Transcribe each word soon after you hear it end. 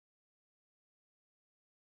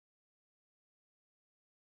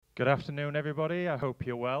Good afternoon, everybody. I hope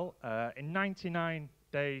you're well. In 99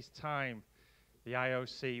 days' time, the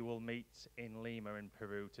IOC will meet in Lima in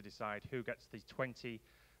Peru to decide who gets the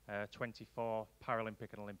 2024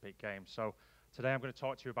 Paralympic and Olympic Games. So today I'm going to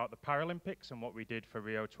talk to you about the Paralympics and what we did for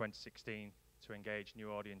Rio 2016 to engage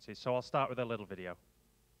new audiences. So I'll start with a little video.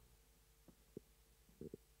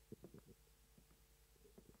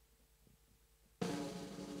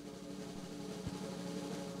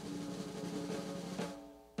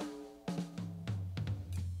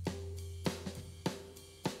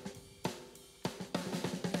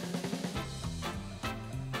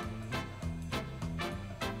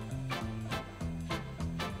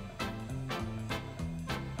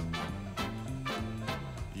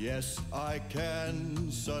 Yes, I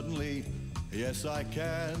can, suddenly, yes, I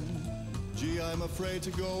can. Gee, I'm afraid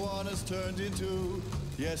to go on has turned into,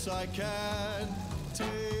 yes, I can.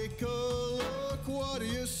 Take a look, what do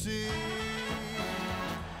you see?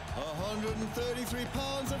 133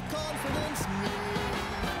 pounds of confidence, me.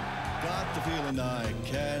 Got the feeling I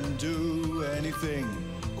can do anything,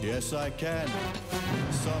 yes, I can.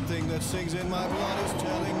 Something that sings in my blood is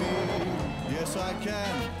telling me, yes, I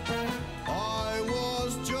can. I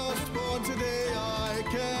was just born today, I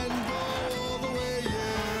can go all the way,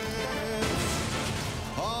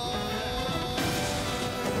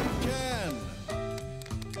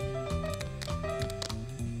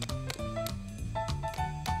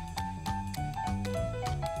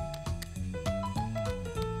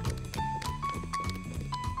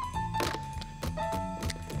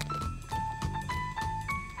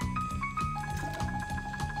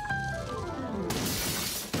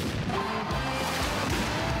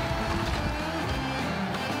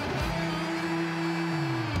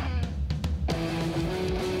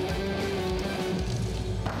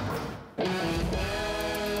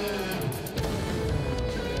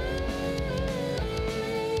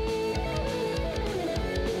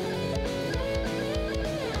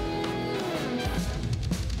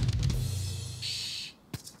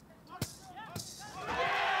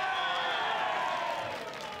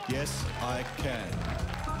 yes, I can. Yes, I can.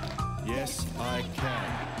 Yes, I can.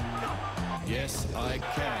 Yes, I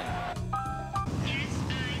can.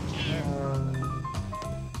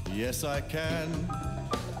 Yes, I can.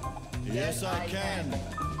 Yes, I can.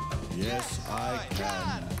 Yes, I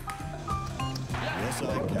can. Yes,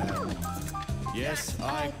 I can. Yes,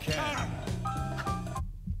 I can.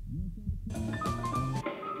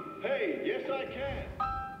 Hey, yes, I can.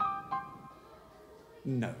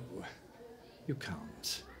 No, you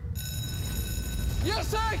can't.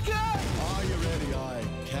 Yes, I can! Are you ready? I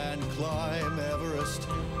can climb Everest.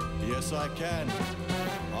 Yes, I can.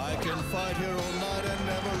 I can fight here all night and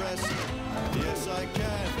never rest. Yes, I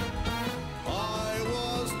can. I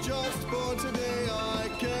was just born today. I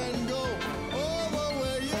can go all the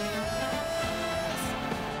way. Yes, I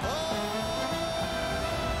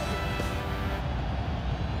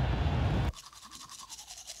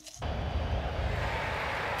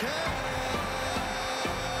can.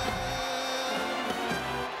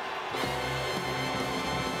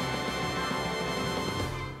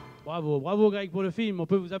 Bravo, bravo Greg pour le film, on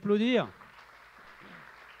peut vous applaudir.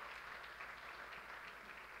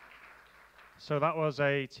 So that was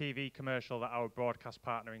a TV commercial that our broadcast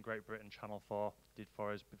partner in Great Britain, Channel 4, did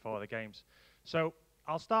for us before the Games. So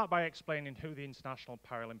I'll start by explaining who the International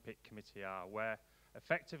Paralympic Committee are. We're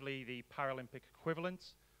effectively the Paralympic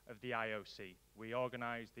equivalent of the IOC. We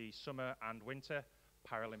organise the summer and winter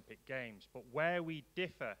Paralympic Games. But where we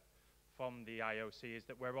differ from the IOC is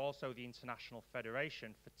that we're also the international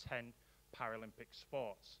federation for 10 Paralympic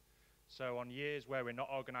sports. So on years where we're not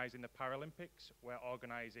organising the Paralympics, we're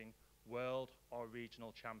organising world or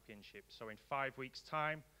regional championships. So in 5 weeks'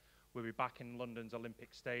 time, we'll be back in London's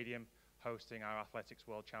Olympic Stadium hosting our Athletics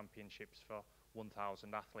World Championships for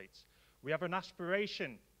 1,000 athletes. We have an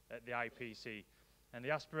aspiration at the IPC, and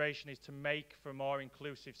the aspiration is to make for a more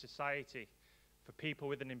inclusive society for people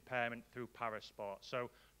with an impairment through parasport.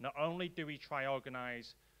 So not only do we try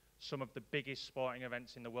organise some of the biggest sporting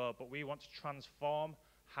events in the world, but we want to transform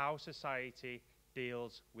how society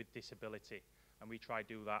deals with disability. And we try to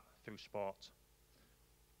do that through sport.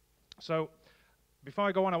 So before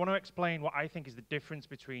I go on, I want to explain what I think is the difference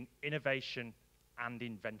between innovation and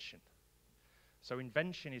invention. So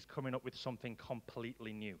invention is coming up with something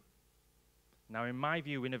completely new. Now, in my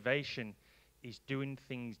view, innovation is doing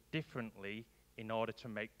things differently in order to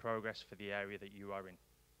make progress for the area that you are in.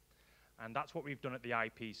 And that's what we've done at the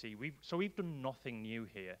IPC. We've done nothing new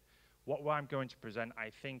here. What I'm going to present,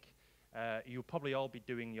 I think you'll probably all be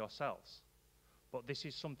doing yourselves. But this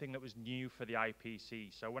is something that was new for the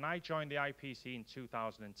IPC. So when I joined the IPC in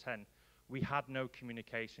 2010, we had no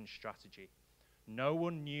communication strategy. No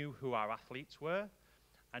one knew who our athletes were,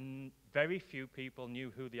 and very few people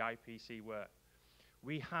knew who the IPC were.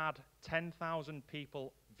 We had 10,000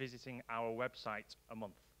 people visiting our website a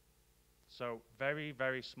month. So very,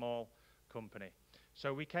 very small company.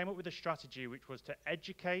 So we came up with a strategy which was to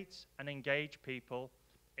educate and engage people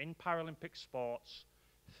in Paralympic sports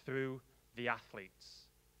through the athletes.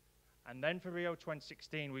 And then for Rio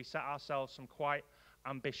 2016, we set ourselves some quite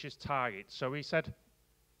ambitious targets. So we said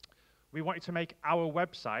we wanted to make our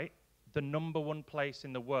website the #1 place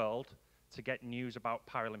in the world to get news about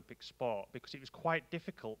Paralympic sport, because it was quite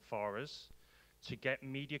difficult for us to get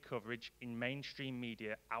media coverage in mainstream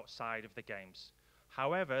media outside of the Games.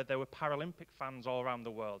 However, there were Paralympic fans all around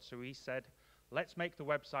the world, so we said, let's make the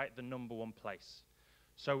website the #1 place.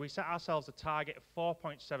 So we set ourselves a target of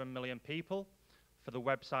 4.7 million people for the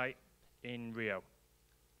website in Rio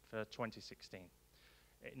for 2016.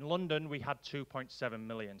 In London, we had 2.7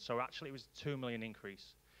 million, so actually it was a 2 million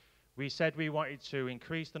increase. We said we wanted to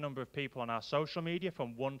increase the number of people on our social media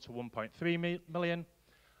from 1 to 1.3 million,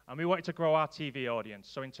 and we wanted to grow our TV audience.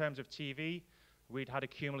 So in terms of TV, we'd had a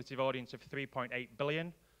cumulative audience of 3.8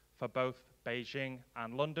 billion for both Beijing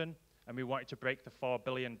and London, and we wanted to break the 4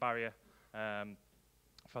 billion barrier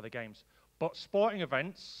for the Games. But sporting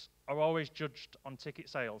events are always judged on ticket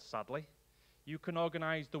sales, sadly. You can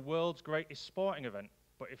organize the world's greatest sporting event,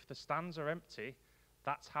 but if the stands are empty,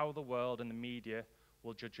 that's how the world and the media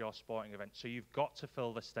will judge your sporting event. So you've got to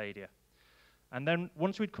fill the stadia. And then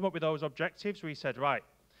once we'd come up with those objectives, we said, right,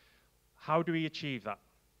 how do we achieve that?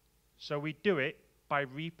 So we do it by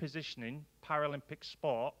repositioning Paralympic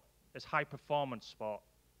sport as high-performance sport,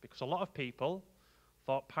 because a lot of people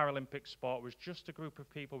thought Paralympic sport was just a group of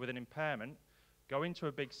people with an impairment going to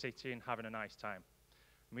a big city and having a nice time.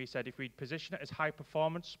 And we said if we position it as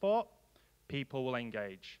high-performance sport, people will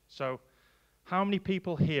engage. So how many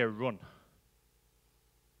people here run?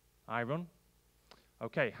 I run.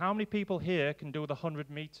 Okay, how many people here can do the 100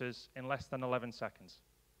 meters in less than 11 seconds?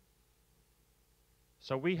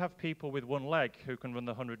 So we have people with one leg who can run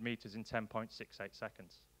the 100 meters in 10.68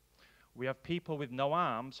 seconds. We have people with no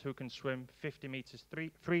arms who can swim 50 meters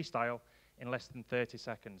freestyle in less than 30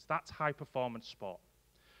 seconds. That's high performance sport.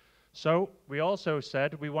 So we also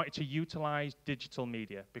said we wanted to utilize digital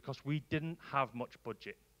media because we didn't have much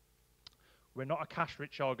budget. We're not a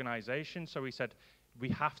cash-rich organization, so we said we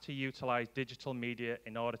have to utilize digital media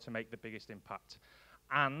in order to make the biggest impact.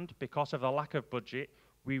 And because of the lack of budget,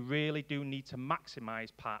 we really do need to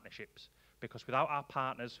maximize partnerships, because without our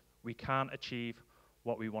partners, we can't achieve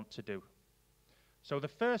what we want to do. So the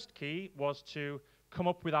first key was to come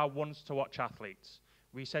up with our ones to watch athletes.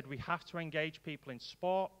 We said we have to engage people in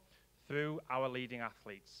sport through our leading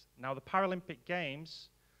athletes. Now the Paralympic Games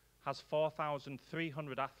has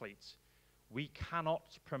 4,300 athletes. We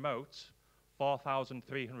cannot promote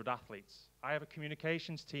 4,300 athletes. I have a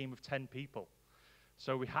communications team of 10 people.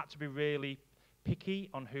 So we had to be really picky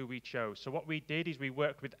on who we chose. So what we did is we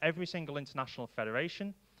worked with every single international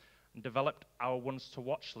federation and developed our ones to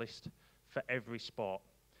watch list for every sport.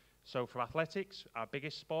 So for athletics, our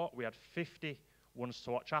biggest sport, we had 50 ones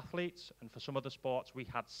to watch athletes, and for some other sports, we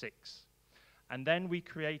had 6. And then we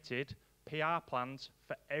created PR plans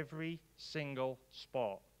for every single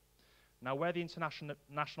sport. Now, we're the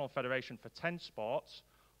International Federation for 10 sports,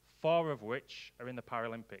 4 of which are in the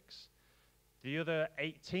Paralympics. The other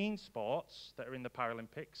 18 sports that are in the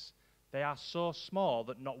Paralympics, they are so small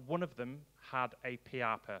that not one of them had a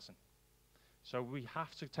PR person. So we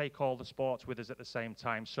have to take all the sports with us at the same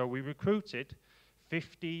time. So we recruited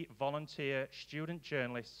 50 volunteer student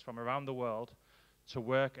journalists from around the world to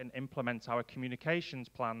work and implement our communications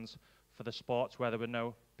plans for the sports where there were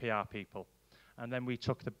no PR people. And then we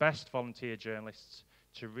took the best volunteer journalists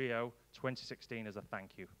to Rio 2016 as a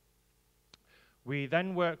thank you. We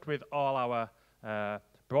then worked with all our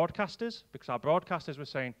broadcasters, because our broadcasters were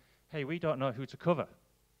saying, hey, we don't know who to cover.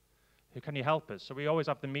 Who can you help us? So we always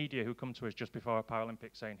have the media who come to us just before a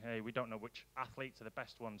Paralympics saying, hey, we don't know which athletes are the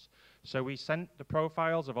best ones. So we sent the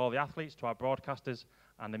profiles of all the athletes to our broadcasters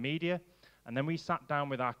and the media, and then we sat down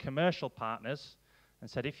with our commercial partners and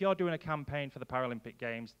said, if you're doing a campaign for the Paralympic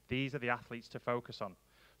Games, these are the athletes to focus on.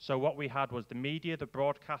 So what we had was the media, the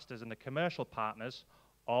broadcasters, and the commercial partners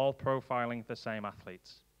all profiling the same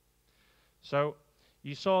athletes. So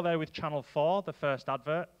you saw there with Channel 4, the first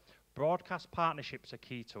advert, broadcast partnerships are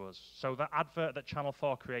key to us. So the advert that Channel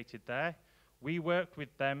 4 created there, we worked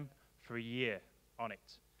with them for a year on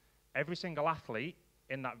it. Every single athlete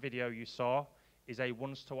in that video you saw is a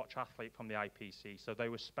ones-to-watch athlete from the IPC, so they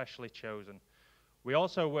were specially chosen. We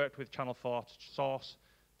also worked with Channel 4 to source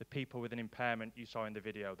the people with an impairment you saw in the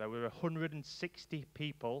video. There were 160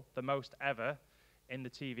 people, the most ever, in the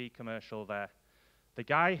TV commercial there. The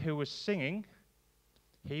guy who was singing,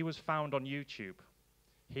 he was found on YouTube.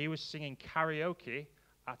 He was singing karaoke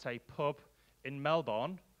at a pub in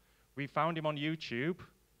Melbourne. We found him on YouTube,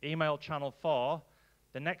 emailed Channel 4.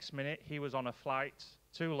 The next minute, he was on a flight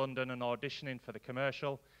to London and auditioning for the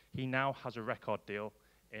commercial. He now has a record deal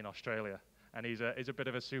in Australia, and he's a bit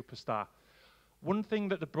of a superstar. One thing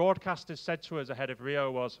that the broadcasters said to us ahead of Rio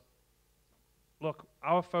was, look,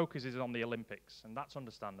 our focus is on the Olympics, and that's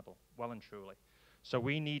understandable, well and truly. So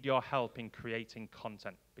we need your help in creating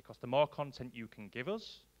content, because the more content you can give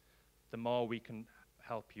us, the more we can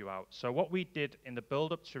help you out. So what we did in the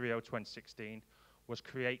build-up to Rio 2016 was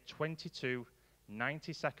create 22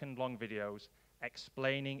 90-second long videos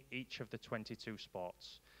explaining each of the 22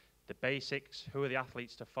 sports. The basics, who are the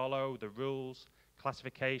athletes to follow, the rules,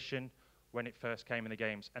 classification, when it first came in the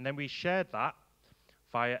games. And then we shared that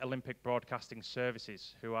via Olympic Broadcasting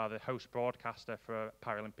Services, who are the host broadcaster for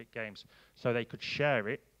Paralympic Games, so they could share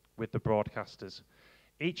it with the broadcasters.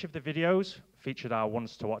 Each of the videos featured our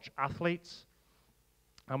ones to watch athletes,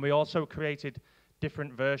 and we also created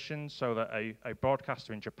different versions so that a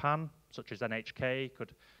broadcaster in Japan, such as NHK,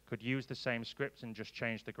 could use the same script and just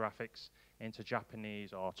change the graphics into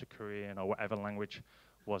Japanese or to Korean or whatever language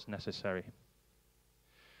was necessary.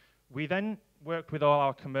 We then worked with all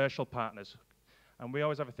our commercial partners, and we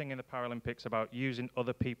always have a thing in the Paralympics about using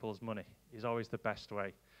other people's money is always the best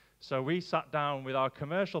way. So we sat down with our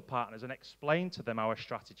commercial partners and explained to them our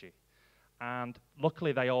strategy, and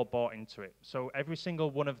luckily they all bought into it. So every single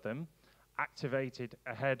one of them activated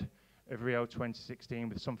ahead of Rio 2016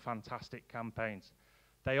 with some fantastic campaigns.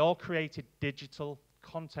 They all created digital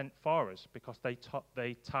content for us because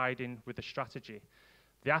they tied in with the strategy.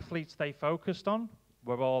 The athletes they focused on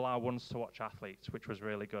were all our ones to watch athletes, which was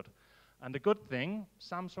really good. And the good thing,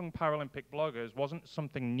 Samsung Paralympic bloggers wasn't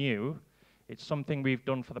something new. It's something we've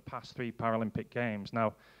done for the past 3 Paralympic Games.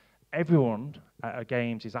 Now, everyone at our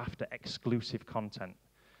games is after exclusive content.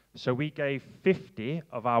 So we gave 50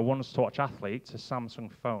 of our ones to watch athletes a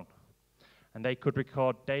Samsung phone. And they could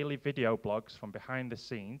record daily video blogs from behind the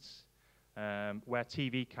scenes where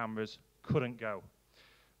TV cameras couldn't go.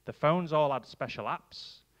 The phones all had special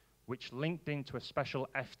apps which linked into a special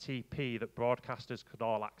FTP that broadcasters could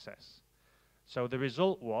all access. So the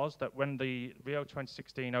result was that when the Rio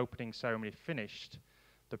 2016 opening ceremony finished,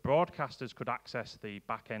 the broadcasters could access the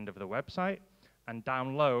back end of the website and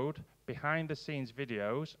download behind-the-scenes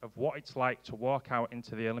videos of what it's like to walk out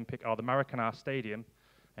into the Olympic or the Maracanã Stadium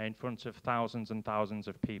in front of thousands and thousands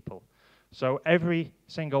of people. So every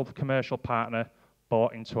single commercial partner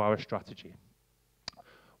bought into our strategy.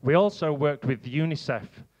 We also worked with UNICEF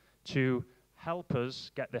to help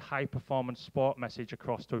us get the high-performance sport message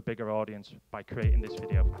across to a bigger audience by creating this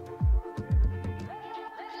video.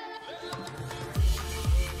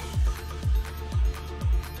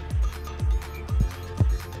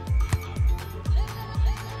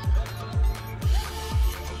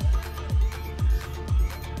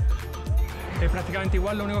 Es prácticamente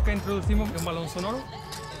igual, lo único que introducimos es un balón sonoro.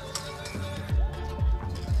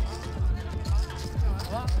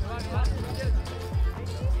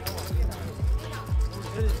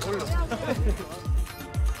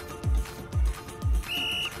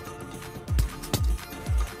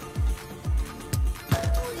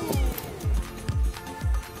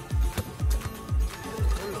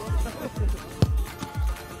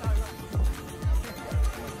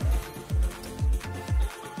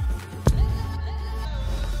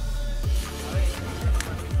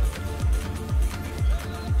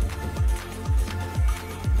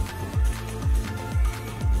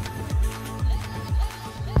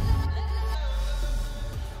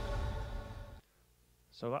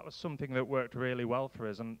 So that was something that worked really well for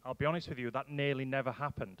us, and I'll be honest with you, that nearly never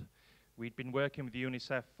happened. We'd been working with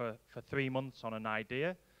UNICEF for 3 months on an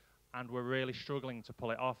idea, and we're really struggling to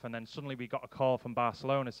pull it off, and then suddenly we got a call from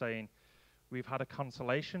Barcelona saying, we've had a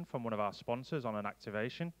cancellation from one of our sponsors on an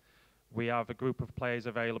activation. We have a group of players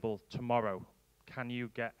available tomorrow. Can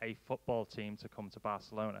you get a football team to come to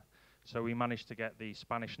Barcelona? So we managed to get the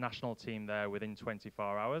Spanish national team there within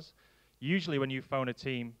 24 hours. Usually when you phone a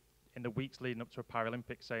team in the weeks leading up to a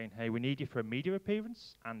Paralympic saying, hey, we need you for a media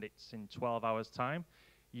appearance, and it's in 12 hours' time,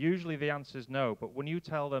 usually the answer is no. But when you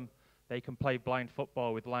tell them they can play blind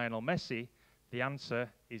football with Lionel Messi, the answer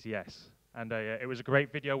is yes. And it was a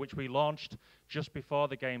great video which we launched just before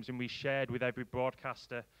the games, and we shared with every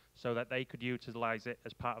broadcaster so that they could utilize it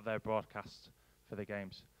as part of their broadcast for the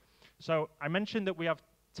games. So I mentioned that we have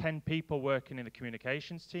 10 people working in the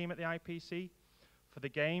communications team at the IPC. For the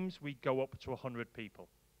games, we go up to 100 people.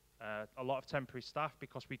 a lot of temporary staff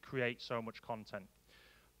because we create so much content.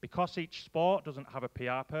 Because each sport doesn't have a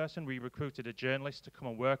PR person, we recruited a journalist to come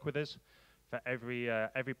and work with us for every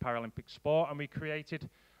Paralympic sport, and we created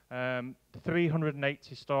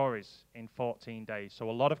 380 stories in 14 days. So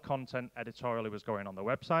a lot of content editorially was going on the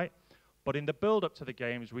website. But in the build-up to the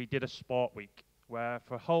Games, we did a sport week, where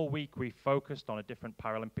for a whole week we focused on a different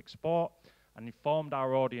Paralympic sport and informed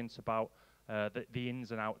our audience about the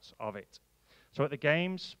ins and outs of it. So at the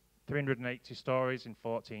Games, 380 stories in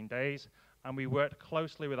 14 days, and we worked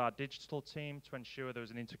closely with our digital team to ensure there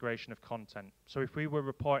was an integration of content. So if we were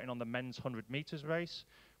reporting on the men's 100 meters race,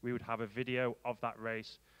 we would have a video of that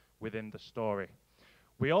race within the story.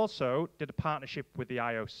 We also did a partnership with the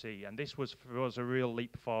IOC, and this was for us a real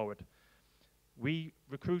leap forward. We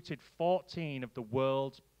recruited 14 of the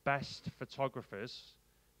world's best photographers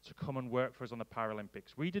to come and work for us on the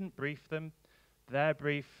Paralympics. We didn't brief them. Their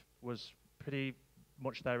brief was pretty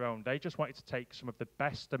much their own. They just wanted to take some of the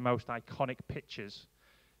best and most iconic pictures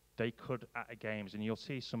they could at a Games, and you'll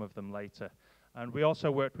see some of them later. And we also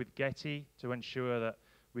worked with Getty to ensure that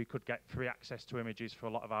we could get free access to images for a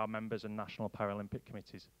lot of our members and national Paralympic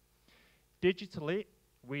committees. Digitally,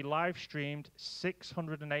 we live streamed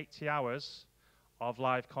 680 hours of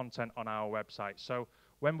live content on our website. So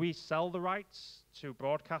when we sell the rights to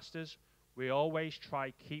broadcasters, we always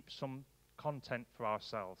try keep some content for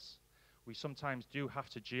ourselves. We sometimes do have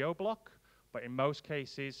to geo-block, but in most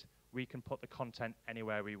cases, we can put the content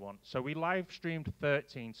anywhere we want. So we live streamed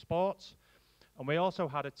 13 sports, and we also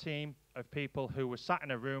had a team of people who were sat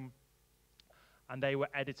in a room and they were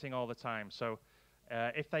editing all the time. So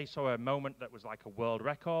if they saw a moment that was like a world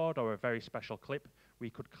record or a very special clip,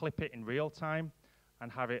 we could clip it in real time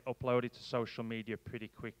and have it uploaded to social media pretty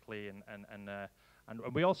quickly. And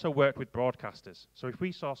we also worked with broadcasters. So if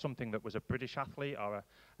we saw something that was a British athlete or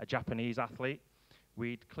a Japanese athlete,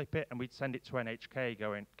 we'd clip it and we'd send it to NHK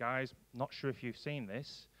going, guys, not sure if you've seen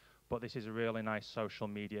this, but this is a really nice social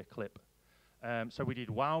media clip. So we did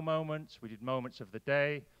wow moments, we did moments of the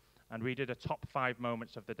day, and we did a top 5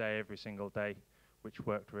 moments of the day every single day, which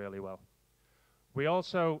worked really well. We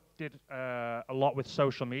also did a lot with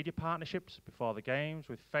social media partnerships before the Games,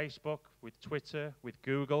 with Facebook, with Twitter, with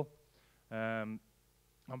Google. And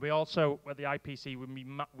we also, at the IPC,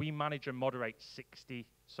 we manage and moderate 60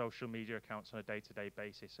 social media accounts on a day-to-day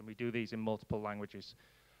basis, and we do these in multiple languages.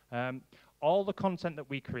 All the content that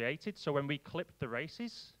we created, so when we clipped the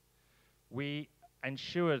races, we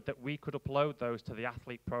ensured that we could upload those to the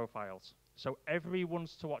athlete profiles. So every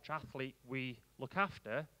once-to-watch athlete we look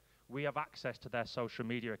after, we have access to their social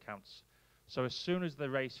media accounts. So as soon as the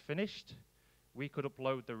race finished, we could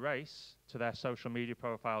upload the race to their social media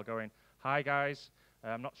profile going, hi guys,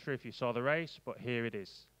 I'm not sure if you saw the race, but here it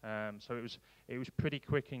is. So it was pretty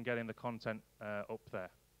quick in getting the content up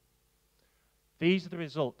there. These are the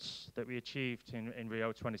results that we achieved in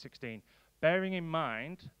Rio 2016. Bearing in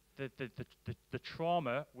mind the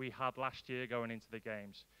trauma we had last year going into the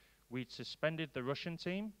Games. We'd suspended the Russian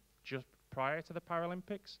team just prior to the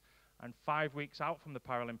Paralympics, and 5 weeks out from the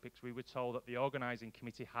Paralympics, we were told that the organising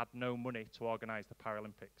committee had no money to organise the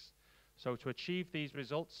Paralympics. So to achieve these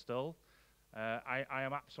results still, I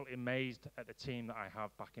am absolutely amazed at the team that I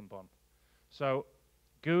have back in Bonn. So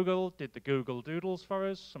Google did the Google Doodles for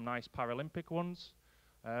us, some nice Paralympic ones.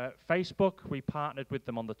 Facebook, we partnered with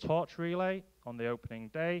them on the torch relay on the opening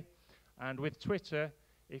day. And with Twitter,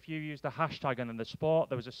 if you used the hashtag and in the sport,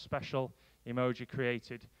 there was a special emoji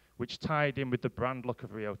created which tied in with the brand look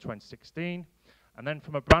of Rio 2016. And then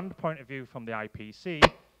from a brand point of view from the IPC,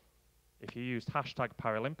 if you used hashtag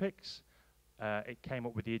Paralympics, it came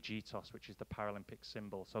up with the Agitos, which is the Paralympic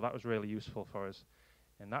symbol. So that was really useful for us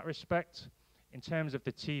in that respect. In terms of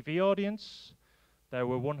the TV audience, there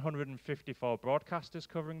were 154 broadcasters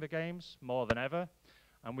covering the Games, more than ever.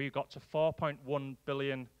 And we got to 4.1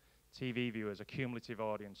 billion TV viewers, a cumulative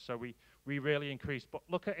audience. So we really increased. But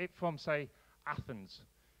look at it from, say, Athens.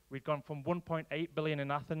 We'd gone from 1.8 billion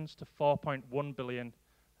in Athens to 4.1 billion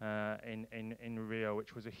in Rio,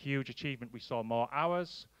 which was a huge achievement. We saw more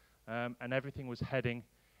hours, and everything was heading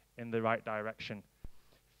in the right direction.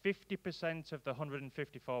 50% of the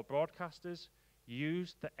 154 broadcasters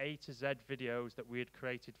used the A to Z videos that we had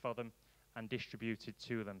created for them and distributed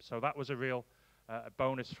to them. So that was a real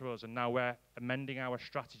bonus for us, and now we're amending our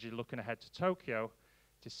strategy looking ahead to Tokyo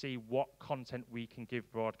to see what content we can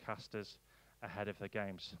give broadcasters ahead of the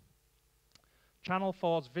Games. Channel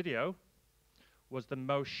 4's video was the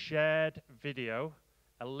most shared video,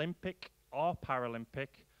 Olympic or Paralympic,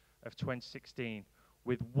 of 2016,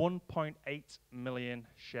 with 1.8 million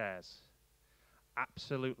shares.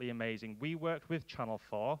 Absolutely amazing. We worked with Channel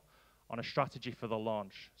 4 on a strategy for the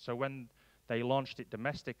launch. So when they launched it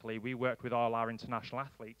domestically, we worked with all our international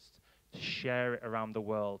athletes to share it around the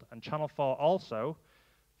world. And Channel 4 also,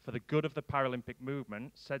 for the good of the Paralympic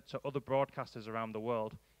movement, said to other broadcasters around the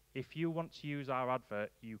world, if you want to use our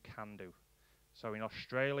advert, you can do. So in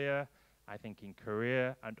Australia, I think in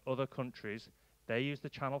Korea and other countries, they used the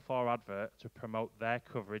Channel 4 advert to promote their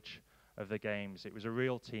coverage of the games. It was a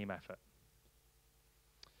real team effort.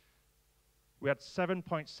 We had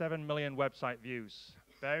 7.7 million website views.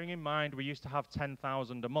 Bearing in mind, we used to have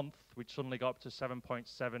 10,000 a month, which suddenly got up to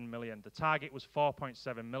 7.7 million. The target was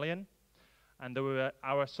 4.7 million. And there were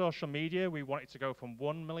our social media, we wanted to go from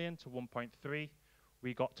 1 million to 1.3.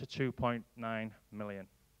 We got to 2.9 million.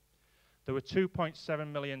 There were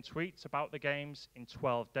 2.7 million tweets about the games in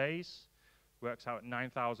 12 days. Works out at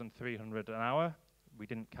 9,300 an hour. We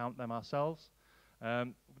didn't count them ourselves.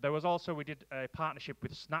 There was also, we did a partnership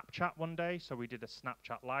with Snapchat one day, so we did a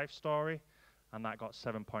Snapchat live story, and that got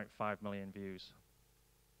 7.5 million views.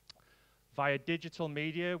 Via digital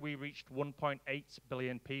media, we reached 1.8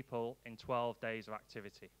 billion people in 12 days of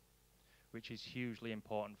activity, which is hugely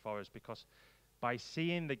important for us because by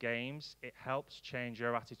seeing the games, it helps change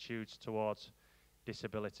your attitudes towards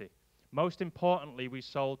disability. Most importantly, we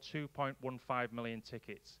sold 2.15 million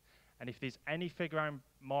tickets. And if there's any figure I'm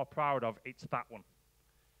more proud of, it's that one.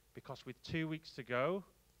 Because with 2 weeks to go,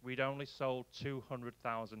 we'd only sold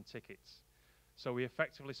 200,000 tickets. So we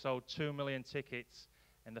effectively sold 2 million tickets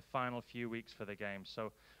in the final few weeks for the game.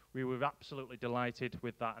 So we were absolutely delighted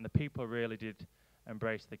with that, and the people really did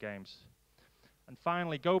embrace the games. And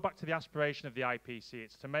finally, go back to the aspiration of the IPC.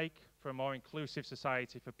 It's to make for a more inclusive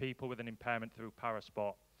society for people with an impairment through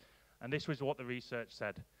parasport. And this was what the research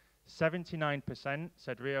said. 79%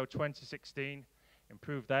 said Rio 2016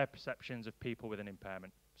 improved their perceptions of people with an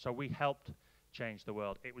impairment. So we helped change the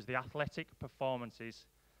world. It was the athletic performances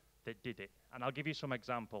that did it. And I'll give you some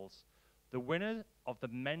examples. The winner of the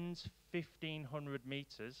men's 1,500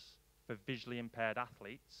 meters for visually impaired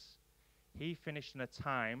athletes, he finished in a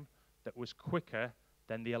time that was quicker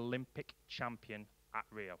than the Olympic champion at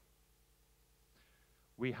Rio.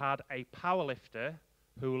 We had a powerlifter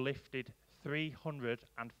who lifted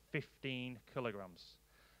 315 kilograms.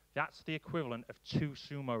 That's the equivalent of 2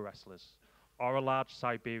 sumo wrestlers or a large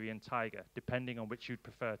Siberian tiger, depending on which you'd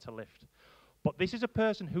prefer to lift. But this is a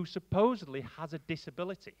person who supposedly has a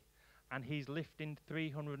disability, and he's lifting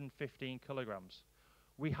 315 kilograms.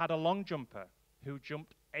 We had a long jumper who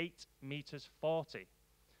jumped 8 meters 40.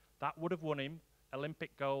 That would have won him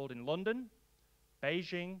Olympic gold in London,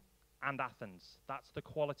 Beijing, and Athens. That's the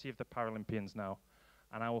quality of the Paralympians now.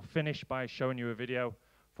 And I will finish by showing you a video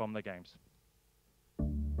from the games.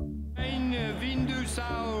 Vindo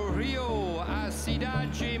ao Rio, a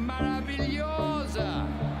cidade maravilhosa.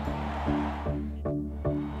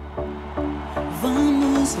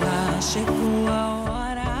 Vamos lá, chegou a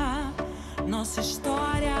hora. Nossa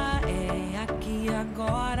história é aqui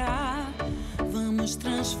agora. Vamos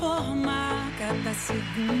transformar cada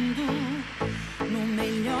segundo no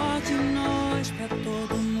melhor de nós para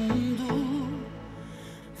todo mundo.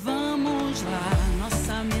 Vamos lá,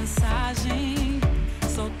 nossa mensagem,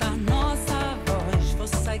 soltar nossa voz,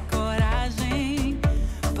 força e coragem.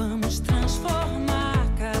 Vamos transformar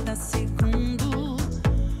cada segundo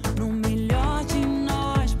no melhor de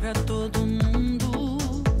nós para todo mundo.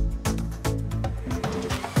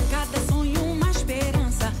 Cada sonho uma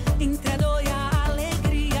esperança, entre a dor e a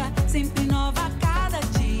alegria, sempre nova a cada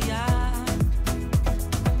dia.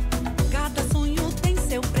 Cada sonho tem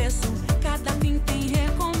seu preço, cada fim tem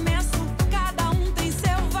recomeço, cada um tem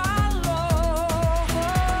seu valor.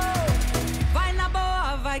 Vai na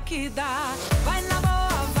boa, vai que dá. Vai na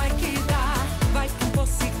boa, vai que dá. Vai com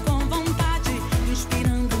força e com vontade,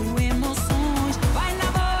 inspirando emoções. Vai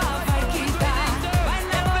na boa, vai que dá. Vai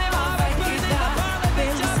na boa, vai que dá.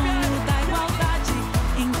 Pelo sonho da igualdade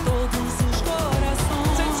em todos os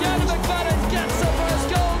corações. Gets her first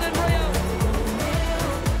gold in Rio.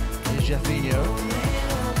 Here's Jefinho.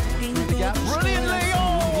 The gap brilliantly. Oh,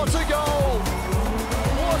 what a goal!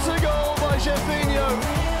 What a goal by Jefinho.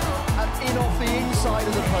 And in off the inside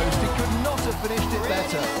of the post. He could not have finished it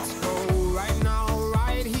better. Let's go right now,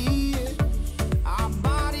 right here. Our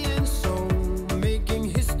body and soul making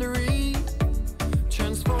history,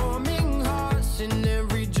 transforming hearts in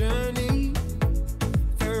every journey.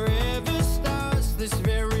 Forever starts this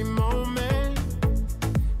very moment.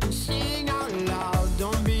 And sing out loud,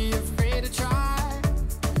 don't be afraid to try.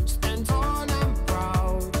 Stand tall and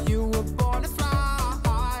proud, you were born to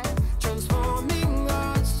fly. Transforming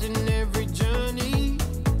hearts in every journey.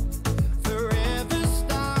 Forever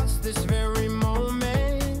starts this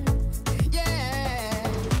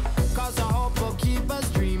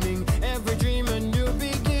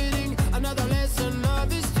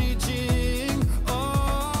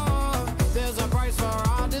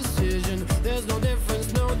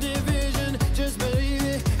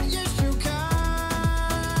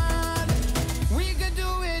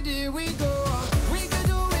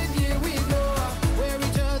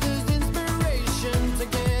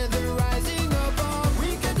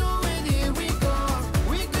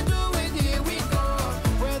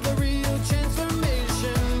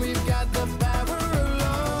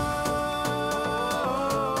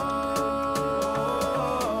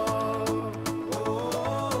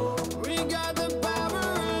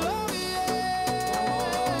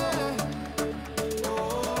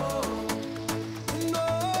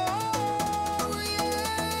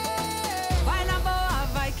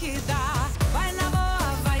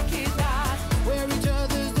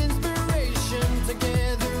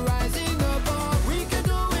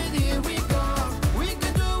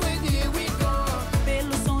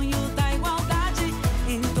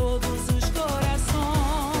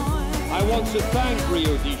I want to thank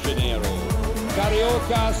Rio de Janeiro.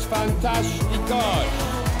 Cariocas fantásticos.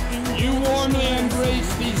 You warmly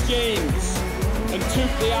embraced these games and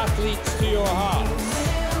took the athletes to your heart.